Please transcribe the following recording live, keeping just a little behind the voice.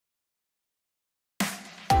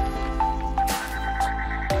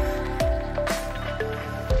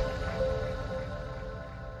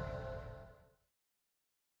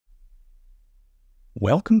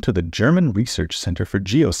Welcome to the German Research Center for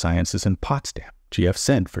Geosciences in Potsdam,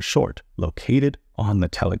 GFZ for short, located on the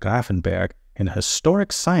Telegrafenberg in a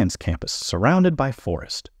historic science campus surrounded by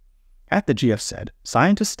forest. At the GFZ,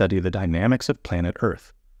 scientists study the dynamics of planet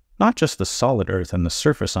Earth, not just the solid Earth and the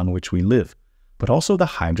surface on which we live, but also the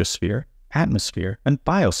hydrosphere, atmosphere, and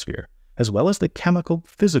biosphere, as well as the chemical,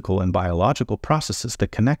 physical, and biological processes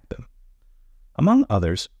that connect them. Among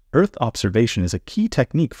others, Earth observation is a key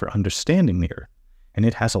technique for understanding the Earth, and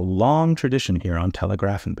it has a long tradition here on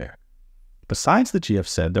Telegrafenberg. Besides the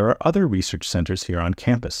GFZ, there are other research centers here on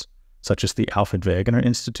campus, such as the Alfred Wegener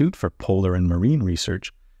Institute for Polar and Marine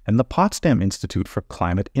Research and the Potsdam Institute for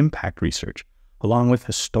Climate Impact Research, along with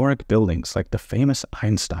historic buildings like the famous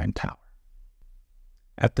Einstein Tower.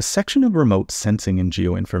 At the section of Remote Sensing and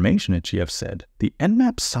Geoinformation at GFZ, the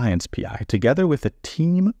EnMAP Science PI, together with a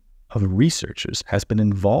team of researchers, has been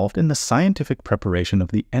involved in the scientific preparation of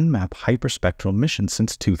the EnMAP hyperspectral mission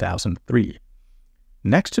since 2003.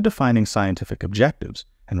 Next to defining scientific objectives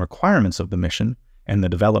and requirements of the mission and the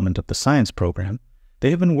development of the science program,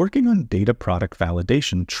 they have been working on data product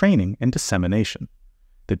validation, training, and dissemination.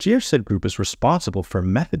 The GFZ group is responsible for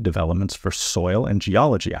method developments for soil and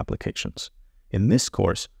geology applications. In this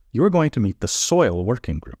course, you are going to meet the Soil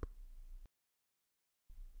Working Group.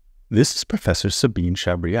 This is Professor Sabine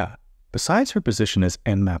Chabriat. Besides her position as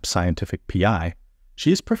EnMAP Scientific PI,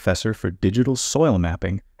 she is Professor for Digital Soil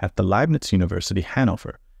Mapping at the Leibniz University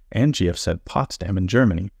Hanover and GFZ Potsdam in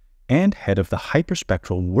Germany, and head of the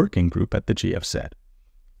Hyperspectral Working Group at the GFZ.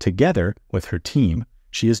 Together with her team,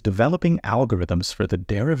 she is developing algorithms for the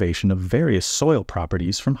derivation of various soil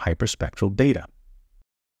properties from hyperspectral data.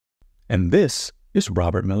 And this is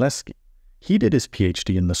Robert Mileski. He did his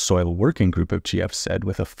PhD in the Soil Working Group of GFZ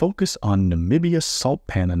with a focus on Namibia salt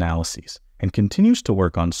pan analyses and continues to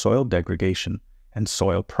work on soil degradation and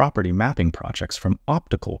soil property mapping projects from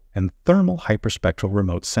optical and thermal hyperspectral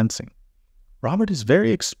remote sensing. Robert is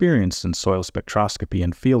very experienced in soil spectroscopy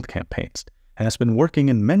and field campaigns and has been working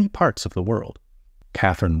in many parts of the world.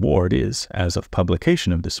 Catherine Ward is, as of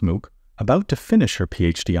publication of this MOOC, about to finish her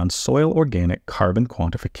PhD on soil organic carbon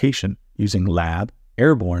quantification using lab,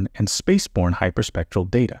 airborne, and spaceborne hyperspectral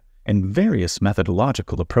data and various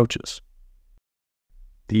methodological approaches.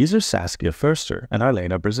 These are Saskia Förster and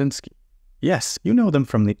Arlena Brzezinski. Yes, you know them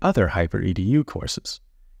from the other HYPERedu courses.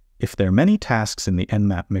 If their many tasks in the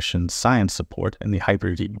EnMAP mission science support and the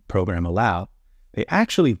HYPERedu program allow, they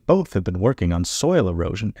actually both have been working on soil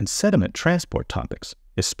erosion and sediment transport topics,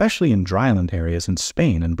 especially in dryland areas in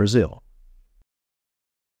Spain and Brazil.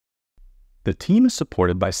 The team is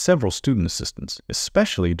supported by several student assistants,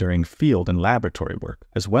 especially during field and laboratory work,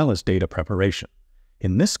 as well as data preparation.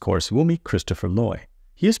 In this course, we'll meet Christopher Loy.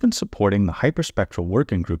 He has been supporting the Hyperspectral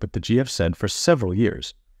Working Group at the GFZ for several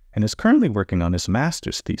years, and is currently working on his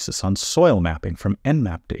master's thesis on soil mapping from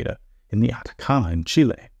EnMAP data in the Atacama in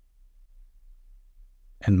Chile.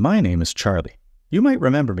 And my name is Charlie. You might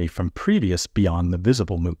remember me from previous Beyond the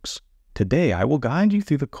Visible MOOCs. Today, I will guide you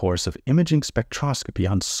through the course of imaging spectroscopy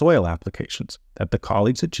on soil applications that the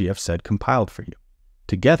colleagues at GFZ compiled for you.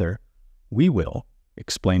 Together, we will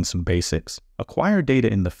explain some basics, acquire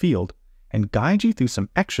data in the field, and guide you through some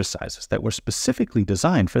exercises that were specifically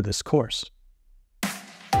designed for this course.